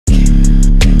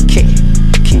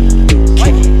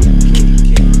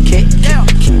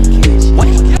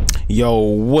Yo,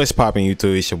 what's poppin'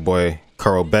 YouTube? It's your boy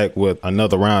Koro back with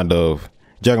another round of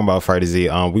Dragon Ball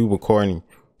FighterZ. We recording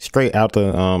straight out the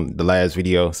last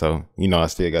video, so you know I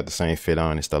still got the same fit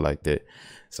on and stuff like that.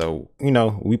 So you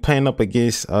know we playing up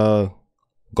against Go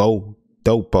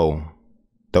Dopo.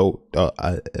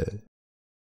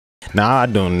 Now I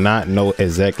do not know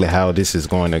exactly how this is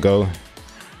going to go,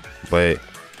 but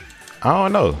I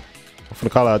don't know. I'm gonna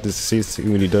call out this to see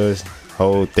what he does.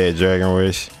 Hold that Dragon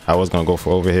Rush. I was gonna go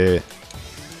for overhead.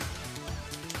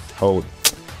 Hold.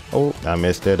 Oh, I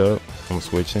messed that up. I'm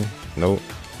switching. Nope.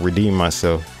 Redeem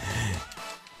myself.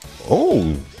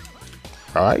 Oh.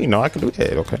 Alright, you know I can do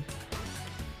that. Okay.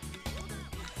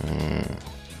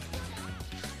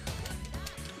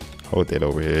 Hold that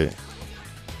overhead.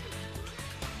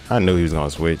 I knew he was gonna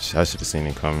switch. I should have seen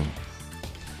it coming.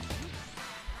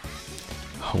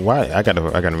 Why? I gotta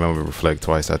remember to reflect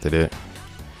twice after that.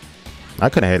 I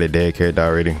could have had a dead character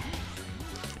already.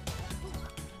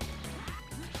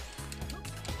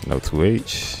 No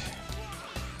 2H.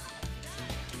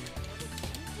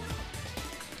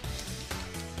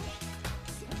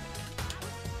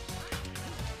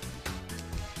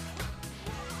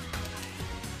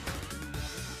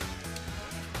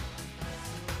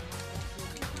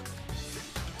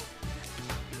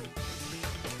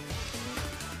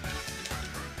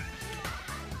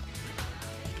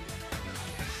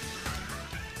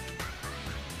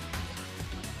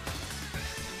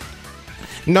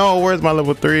 No, where's my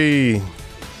level 3?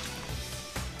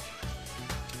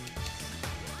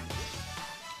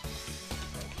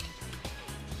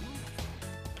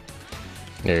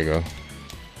 There you go.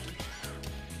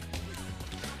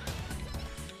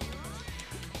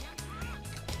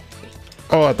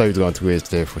 Oh, I thought he was going 2H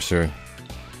there for sure.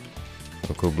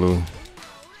 Cool blue.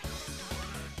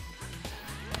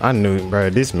 I knew,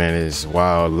 bro, this man is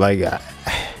wild. Like,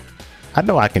 I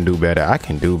know I can do better. I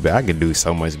can do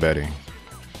so much better.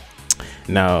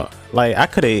 Now, like I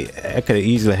could have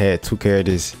easily had two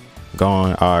characters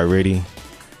gone already,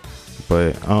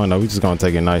 but I don't know. We just gonna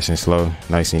take it nice and slow,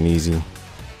 nice and easy.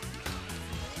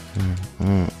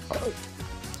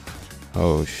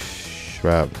 Oh,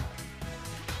 crap!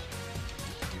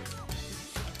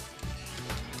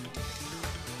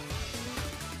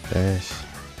 Dash.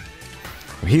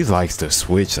 He likes to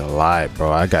switch a lot,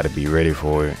 bro. I gotta be ready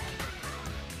for it.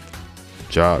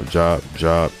 Drop, drop,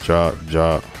 drop, drop,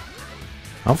 drop.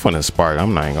 I'm finna spark.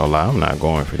 I'm not even gonna lie. I'm not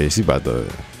going for this. He's about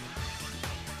to.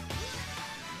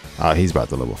 Oh, he's about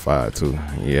to level 5 too.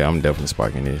 Yeah, I'm definitely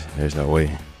sparking this. There's no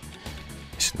way.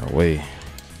 There's no way.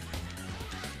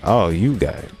 Oh, you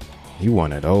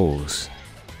one of those.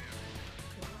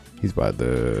 He's about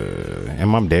to.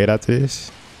 Am I dead after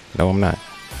this? No, I'm not.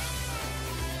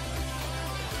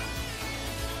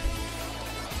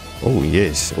 Oh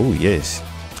yes. Oh yes.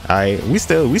 Alright, we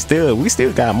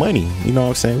still got money. You know what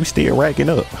I'm saying? We still racking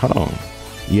up. Hold on.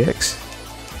 EX.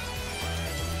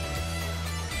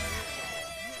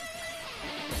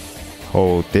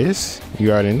 Hold this.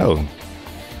 You already know.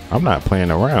 I'm not playing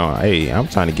around. Hey, I'm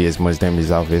trying to get as much damage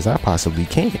off as I possibly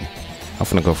can. I'm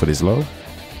finna go for this low.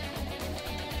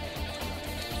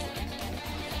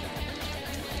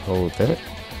 Hold that.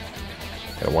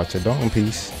 Gotta watch your dome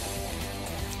piece.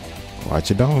 Watch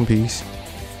your dome piece.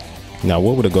 Now,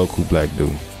 what would a Goku Black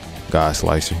do? God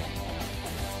Slicer.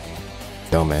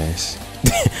 Dumbass.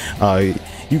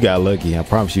 You got lucky. I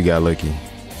promise you got lucky.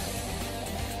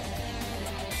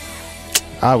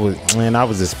 I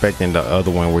was expecting the other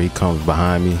one where he comes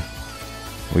behind me.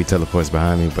 Where he teleports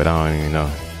behind me, but I don't even know.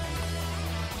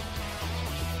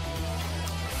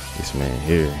 This man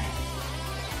here.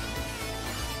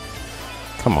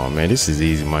 Come on, man. This is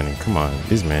easy money. Come on.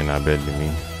 This man not better than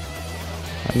me.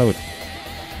 I know it.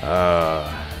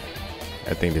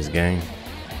 I think this game.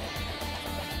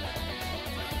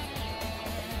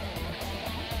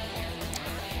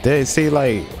 See,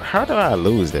 like, how did I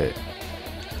lose that?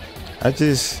 I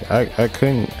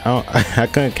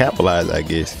couldn't capitalize. I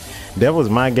guess that was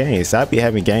my game. So I be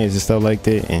having games and stuff like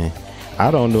that, and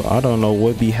I don't know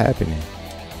what be happening.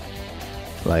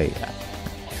 Like,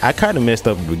 I kind of messed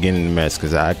up at the beginning of the match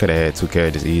because I could have had two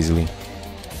characters easily.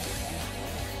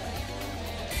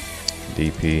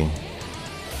 DP.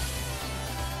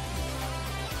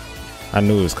 I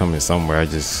knew it was coming somewhere. I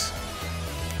just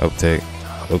up tech.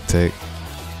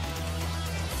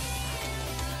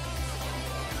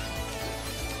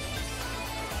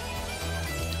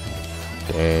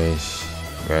 Dash,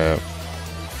 grab.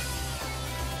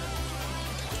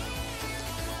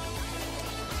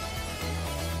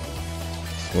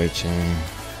 Switching.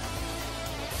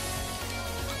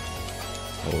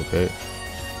 Hold that.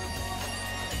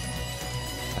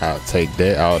 I'll take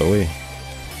that all the way.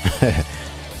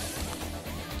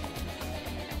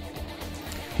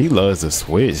 He loves to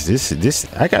switch. This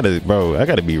I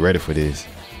gotta be ready for this.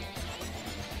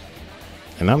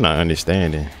 And I'm not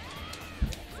understanding.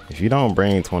 If you don't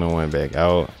bring 21 back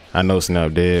out, I know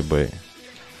Snap dead, but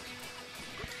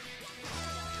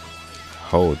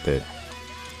hold that.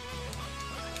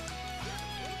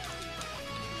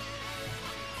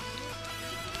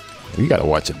 You gotta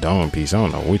watch a dome piece. I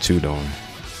don't know what you doing.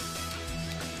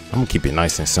 I'm gonna keep it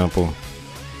nice and simple.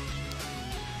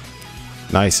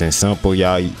 Nice and simple,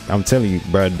 y'all. I'm telling you,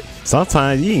 bro.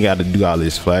 Sometimes you ain't gotta do all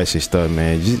this flashy stuff,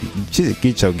 man. Just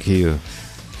get your kill.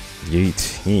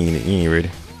 Yeet. He ain't ready.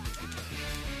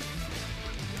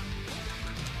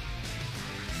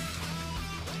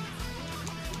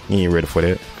 He ain't ready for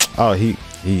that. Oh, he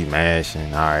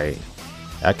mashing. All right.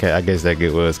 I guess that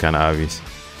get was kind of obvious.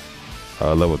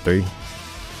 Level 3.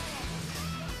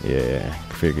 Yeah,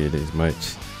 figured as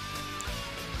much.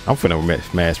 I'm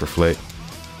finna mass reflect.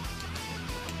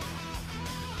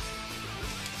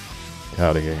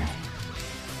 Out of here.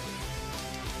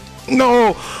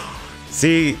 No.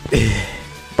 See,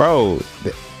 bro.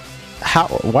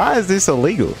 Why is this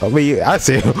illegal? I mean, I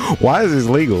said, why is this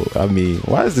legal? I mean,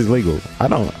 why is this legal? I'm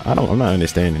not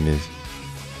understanding this.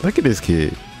 Look at this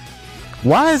kid.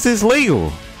 Why is this legal?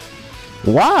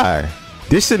 Why?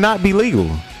 This should not be legal.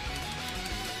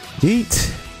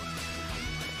 Yeet.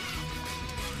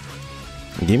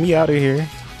 Get me out of here.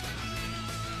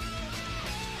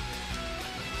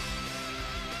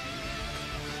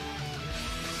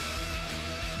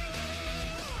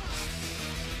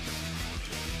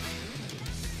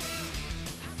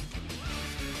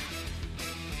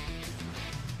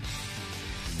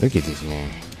 Look at this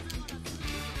man.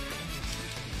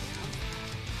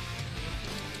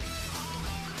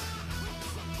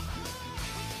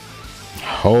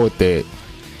 Hold that.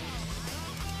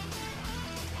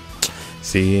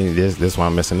 See, this why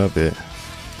I'm messing up it.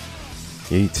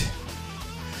 Eat.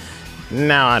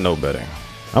 Now I know better.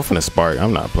 I'm finna spark.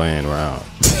 I'm not playing around.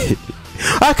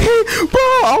 I can't, bro.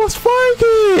 I was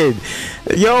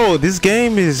sparking. Yo, this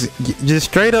game is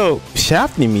just straight up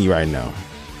shafting me right now.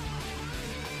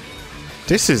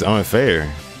 This is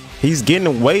unfair. He's getting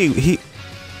away.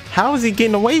 How is he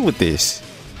getting away with this?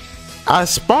 I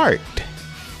sparked.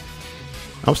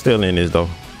 I'm still in this though.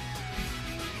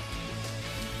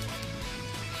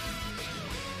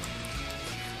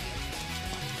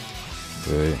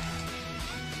 Good.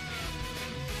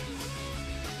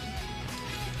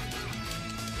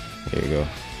 There you go.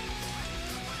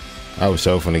 I was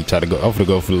so funny. Try to go. I'm gonna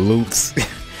go for the loops.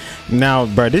 Now,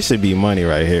 bro, this should be money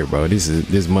right here, bro.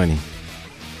 This money.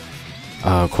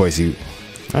 Of course you.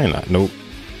 I ain't not. Nope.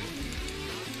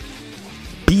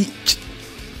 Beach.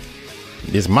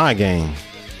 It's my game.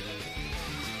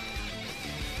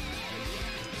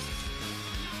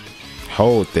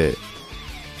 Hold that.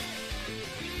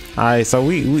 All right, so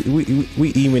we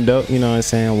evened up. You know what I'm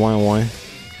saying? 1-1.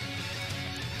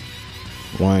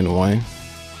 1-1.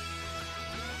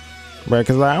 Bro,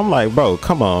 cause like, I'm like, bro,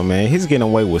 come on, man. He's getting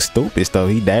away with stupid stuff.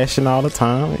 He dashing all the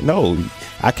time. No,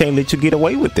 I can't let you get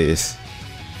away with this.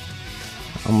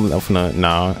 I'm not.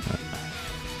 Nah.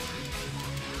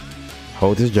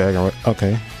 Hold this dragon.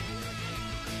 Okay.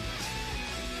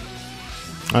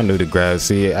 I knew the grab.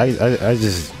 See, I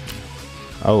just.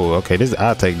 Oh, okay. This.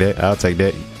 I'll take that. I'll take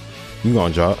that. You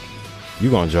gonna drop. You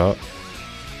gonna drop.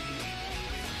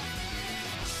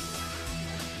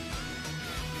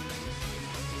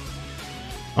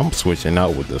 I'm switching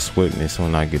out with the swiftness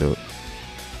when I get up.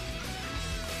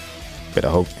 Better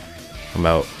hope I'm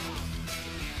out.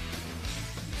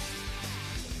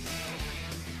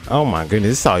 Oh my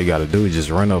goodness, this is all you gotta do is just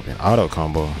run up and auto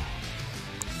combo.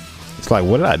 It's like,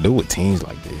 what did I do with teams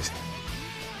like this?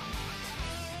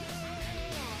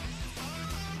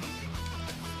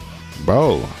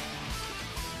 Bro.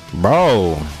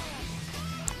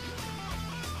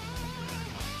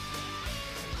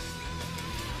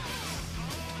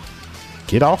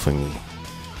 Get off of me.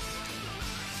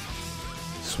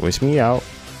 Switch me out,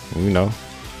 you know.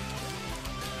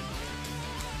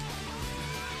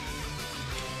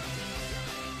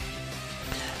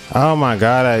 Oh my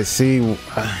God, I see.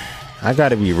 I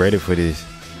gotta be ready for this.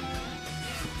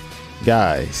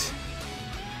 Guys.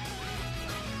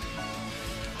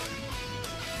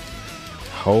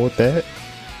 Hold that.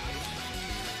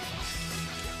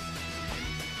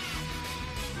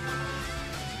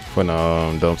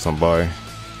 Finna dump some bar.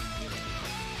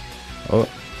 Oh.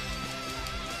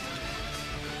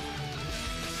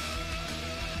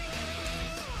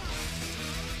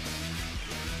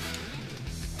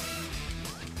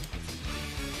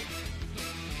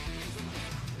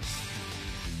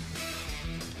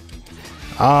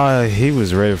 He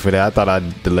was ready for that. I thought I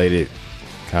delayed it,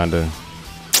 kinda.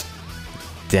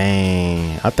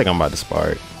 Dang, I think I'm about to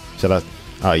spark. Should I?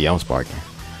 Oh yeah, I'm sparking.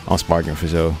 I'm sparking for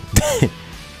sure.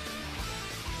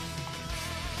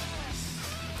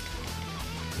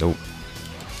 Nope.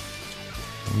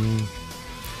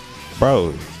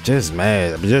 Bro, just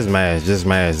mash, just mash, just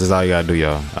mash. This is all you gotta do,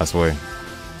 y'all. I swear.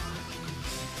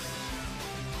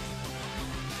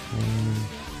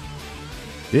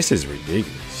 This is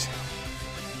ridiculous.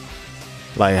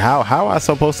 Like, how I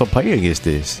supposed to play against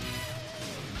this?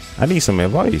 I need some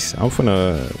advice. I'm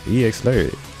finna EX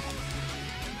alert.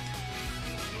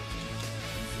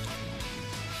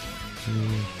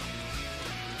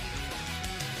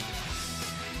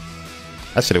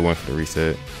 I should have went for the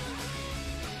reset.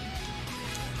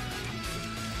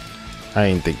 I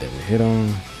didn't think that would hit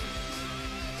him.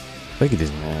 Look at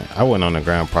this man. I wasn't on the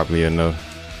ground properly enough.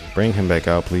 Bring him back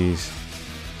out, please.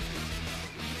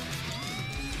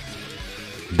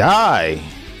 Die.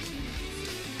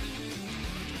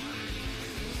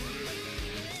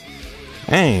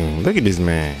 Dang, look at this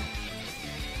man.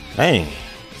 Dang.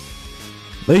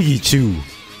 Look at you.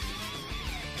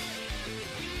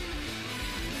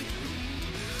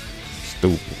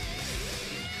 Stupid.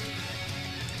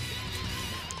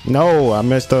 No, I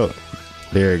messed up.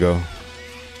 There you go.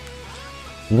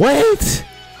 What?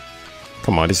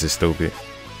 Come on, this is stupid.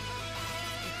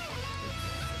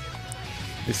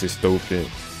 This is stupid.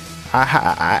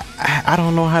 I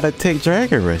don't know how to take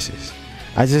dragon rushes.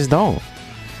 I just don't.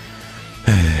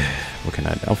 What can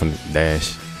I do? I'm finna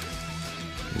dash.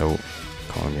 Nope.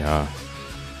 Call me out.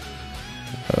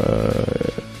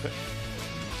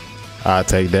 I'll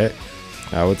take that.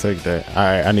 I will take that.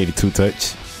 Alright, I need a two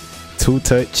touch. Two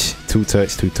touch.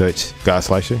 God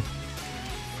slicer.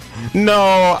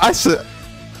 No, I should.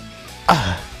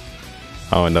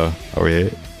 Oh no.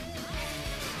 Overhead.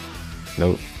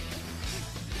 Nope.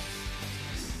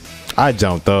 I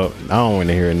jumped up. I don't want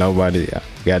to hear nobody. I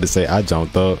got to say I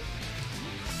jumped up.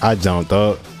 I jumped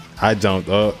up.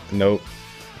 Nope.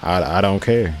 I don't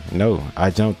care. No, I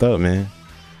jumped up, man.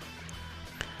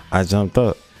 I jumped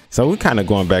up. So we kind of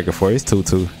going back and forth. It's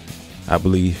 2-2, I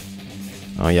believe.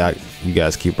 Y'all, you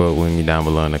guys keep up with me down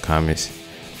below in the comments.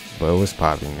 But what's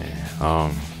popping, man?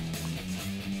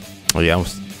 Oh yeah,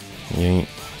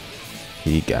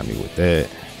 he got me with that.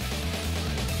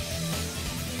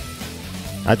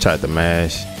 I tried to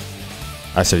mash.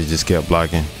 I should have just kept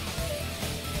blocking.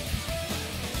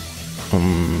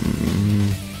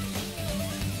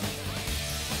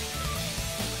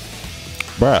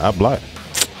 Bruh, I blocked.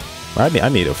 I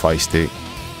need a fight stick.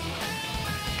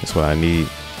 That's what I need.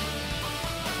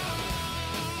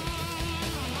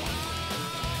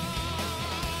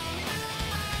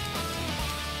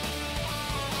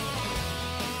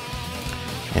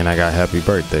 And I got happy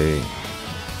birthday.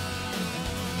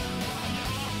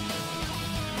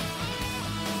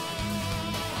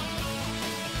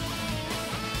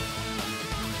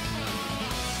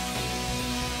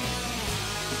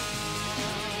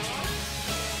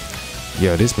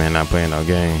 Yo, this man not playing no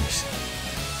games.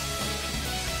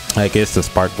 I guess the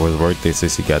spark was worth it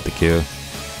since he got the kill.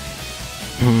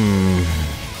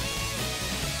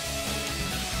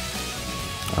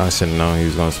 I should have known he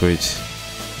was gonna switch.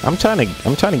 I'm trying to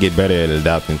get better at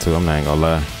adapting too. I'm not even gonna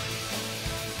lie.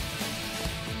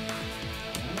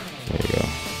 There you go.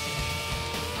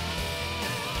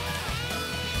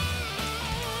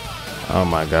 Oh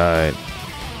my god.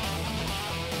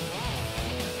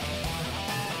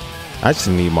 I just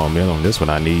need momentum. This is what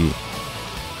I need.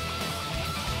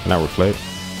 Can I reflect?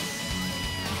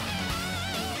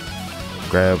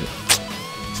 Grab.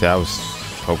 See, I was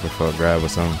hoping for a grab or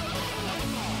something.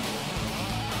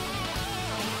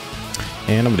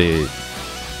 And I'm dead.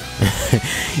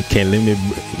 Can't limit.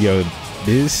 Yo,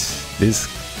 that's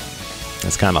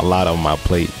kind of a lot on my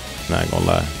plate. Not gonna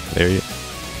lie. There you go.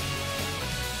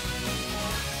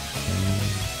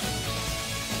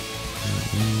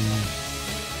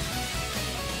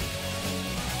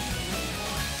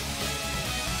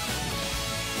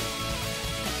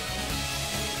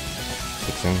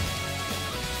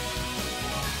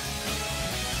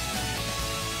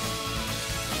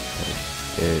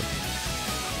 Dead.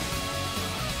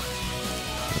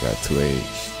 I got 2 aged.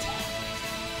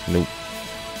 Nope.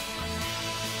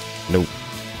 Nope.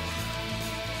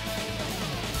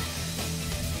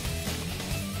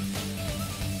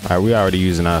 Alright, we already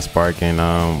using our spark and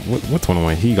what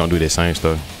 21? He gonna do that same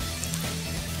stuff.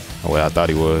 Oh well, I thought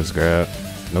he was. Grab.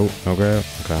 Nope, no grab.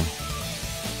 Okay.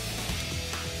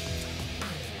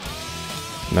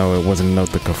 No, it wasn't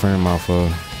enough to confirm off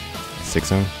of 6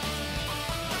 him.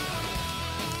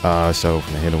 So I'm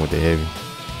gonna hit him with the heavy.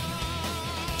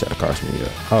 Try to cross me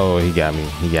up. Oh, he got me.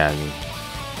 He got me.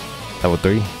 Level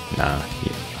 3? Nah.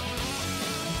 Yeah.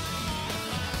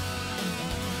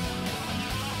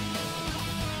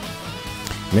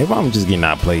 Maybe I'm just getting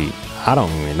outplayed. I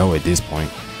don't even know at this point.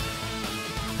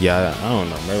 Yeah, I don't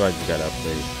know. Maybe I just got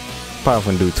outplayed. Probably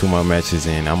gonna do 2 more matches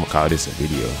and I'm gonna call this a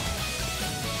video.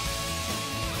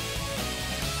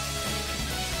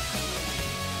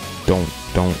 Don't.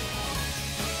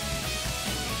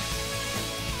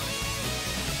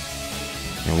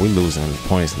 And we losing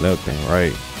points left and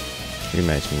right.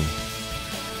 Rematch me.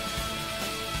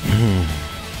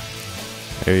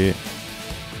 There you.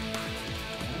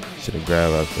 Should have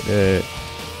grabbed after that.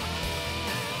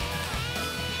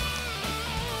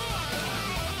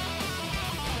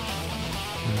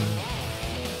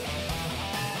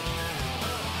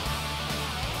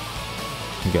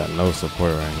 You got no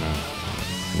support right now.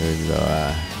 There you go.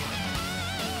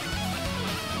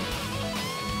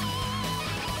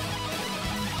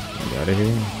 Get out of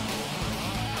here.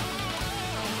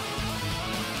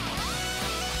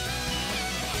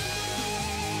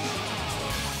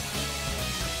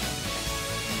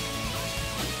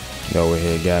 Go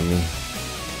ahead, got me.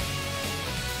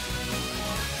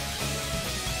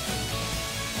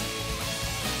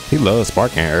 He loves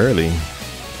sparking early.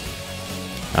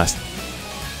 Can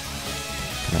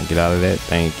I get out of that?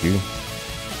 Thank you.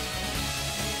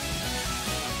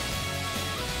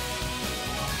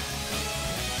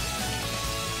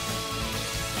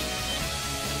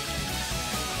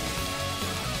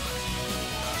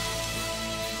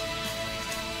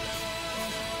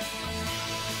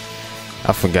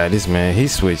 I forgot this man. He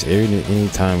switch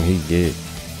anytime he get.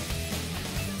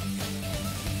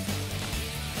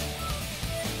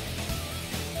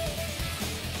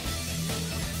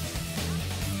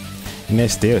 And that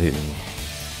still hit me.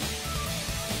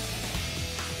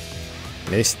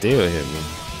 They still hit me.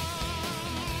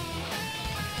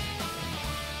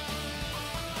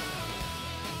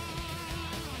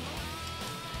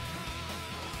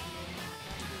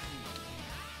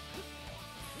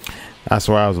 I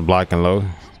swear I was blocking low.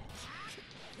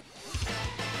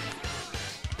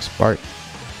 Spark.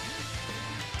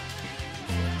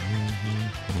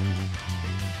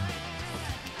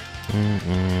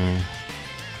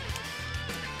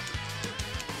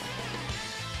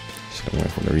 Should've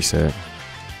went from the reset.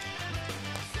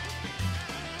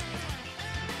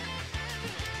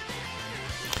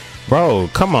 Bro,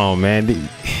 come on, man.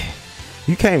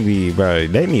 You can't be, bro.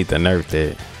 They need to nerf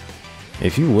that.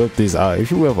 If you whip this out,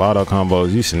 if you whip auto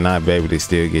combos, you should not be able to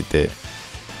still get that.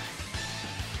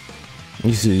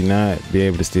 You should not be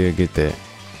able to still get that.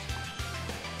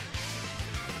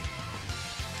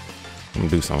 I'm gonna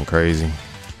do something crazy.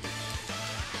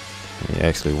 It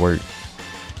actually worked.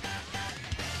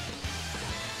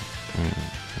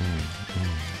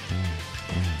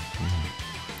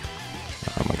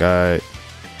 Oh my God.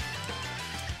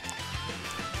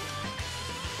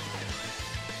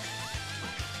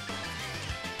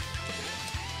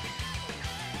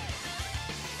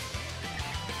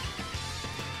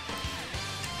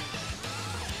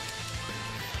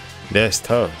 That's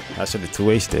tough. I should have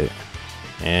 2H'd it.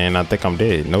 And I think I'm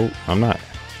dead. Nope, I'm not.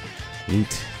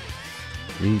 Eat.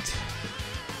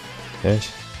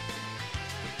 Dash.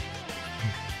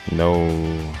 No.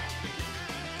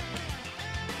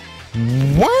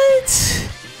 What?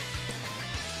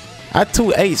 I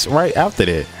 2H'd right after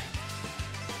that.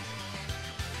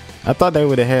 I thought they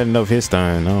would have had enough hit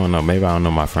stun. I don't know. Maybe I don't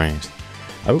know my frames.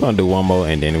 Right, we're gonna do one more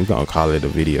and then we're gonna call it a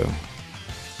video.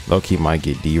 Low-key might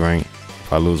get D rank.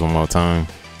 If I lose one more time,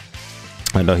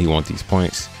 I know he wants these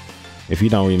points. If he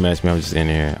don't rematch me, I'm just in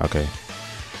here. Okay.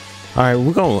 All right,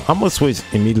 I'm gonna switch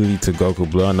immediately to Goku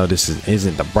Blue. I know this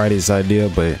isn't the brightest idea,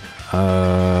 but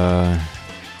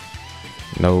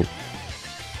nope.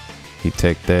 He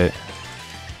take that.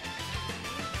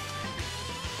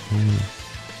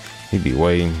 He be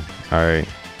waiting. All right.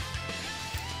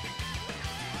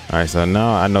 All right. So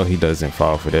now I know he doesn't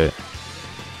fall for that.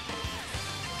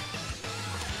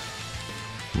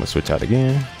 I'm gonna switch out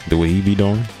again. Do what he be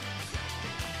doing.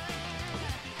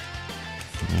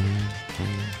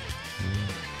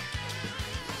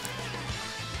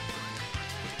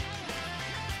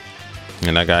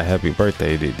 And I got happy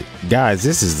birthday. Guys,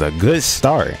 this is a good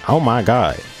start. Oh my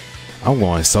God. I'm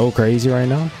going so crazy right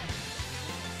now.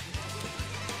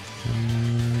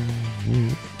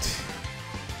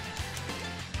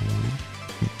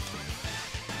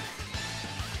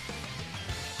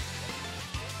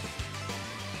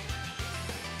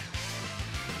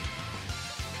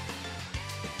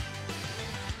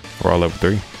 We're all up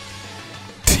 3.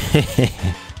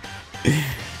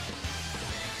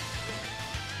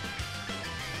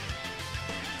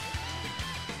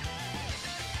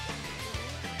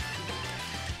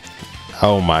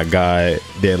 Oh my god,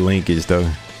 that linkage though.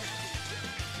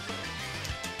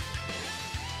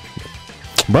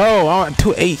 Bro, I'm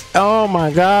 2-8. Oh my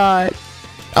god.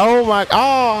 Oh my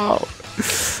god.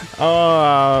 Oh,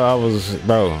 I was,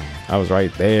 bro. I was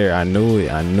right there. I knew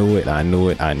it. I knew it. I knew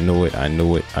it. I knew it. I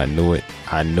knew it. I knew it.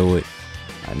 I knew it.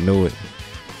 I knew it.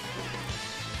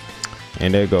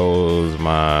 And there goes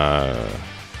my.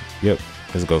 Yep.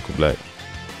 Let's go Goku Black.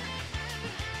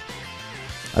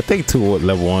 I think 2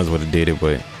 level 1s would have did it,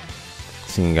 but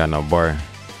she ain't got no bar.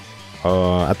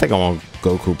 I think I want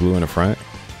Goku Blue in the front.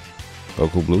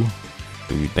 Goku Blue,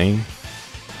 do your thing.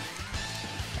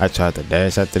 I tried to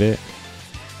dash after that.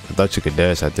 I thought you could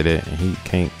dash after that, and he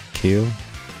can't kill.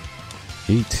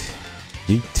 Yeet,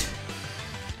 yeet,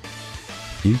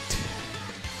 yeet,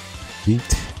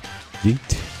 yeet,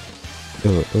 yeet,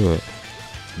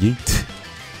 yeet.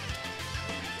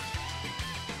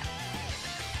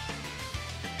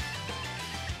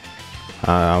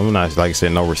 I'm not, like I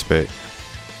said, no respect.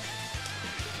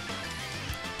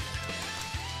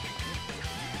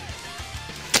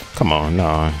 Come on,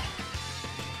 no.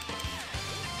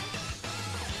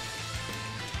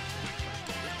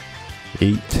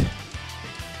 Eat.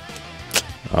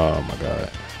 Oh my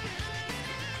god.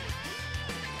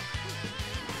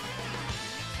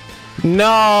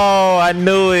 No, I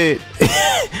knew it.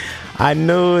 I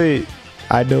knew it.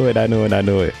 I knew it. I knew it. I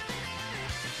knew it.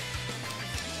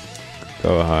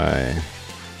 Go high.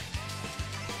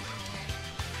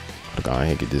 Go ahead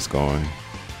and get this going.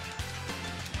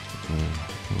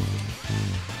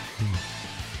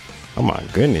 Oh my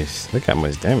goodness, look how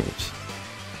much damage.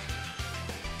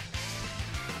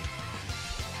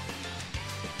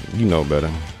 You know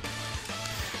better.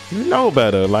 You know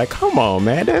better. Like, come on,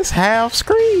 man. That's half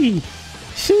screen.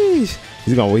 Sheesh.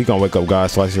 He gonna wake up God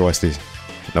Slicer. Watch this.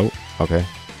 Nope. Okay.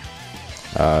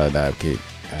 Dive kick.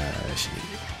 Shit.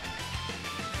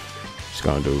 She's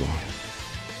gonna do.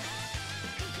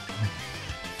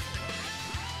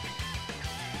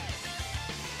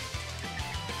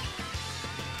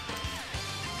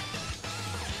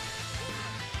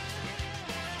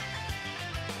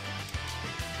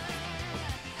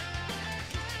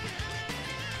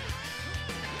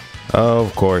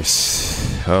 Of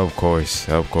course, of course,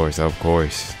 of course, of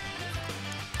course.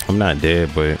 I'm not dead,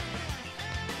 but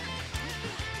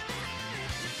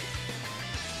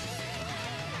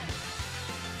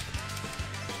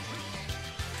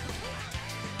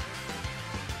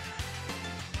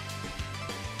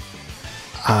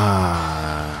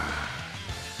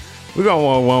we're gonna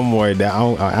want one more. That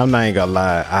I'm not even gonna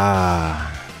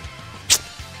lie.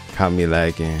 Caught me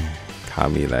lagging.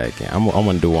 Caught me lagging. I'm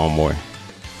gonna do one more.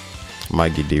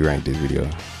 Might get D-ranked this video.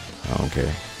 I don't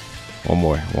care. One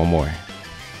more. One more.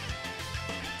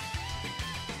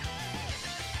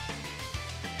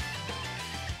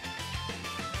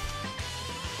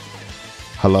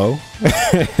 Hello?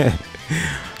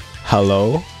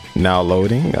 Hello? Now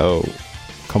loading? Oh,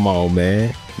 come on,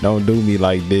 man. Don't do me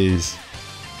like this.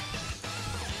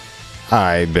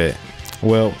 Alright, bet.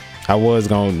 Well, I was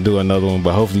gonna do another one,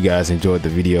 but hopefully you guys enjoyed the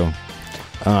video.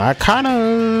 I kind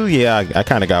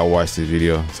of gotta watch this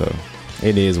video, so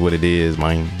it is what it is,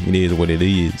 man. It is what it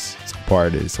is. It's a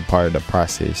part of the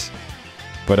process.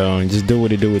 But just do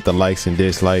what it do with the likes and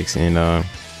dislikes, and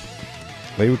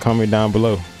leave a comment down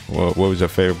below. What was your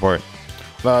favorite part?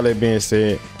 With all that being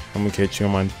said, I'm gonna catch you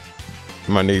on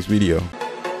my next video.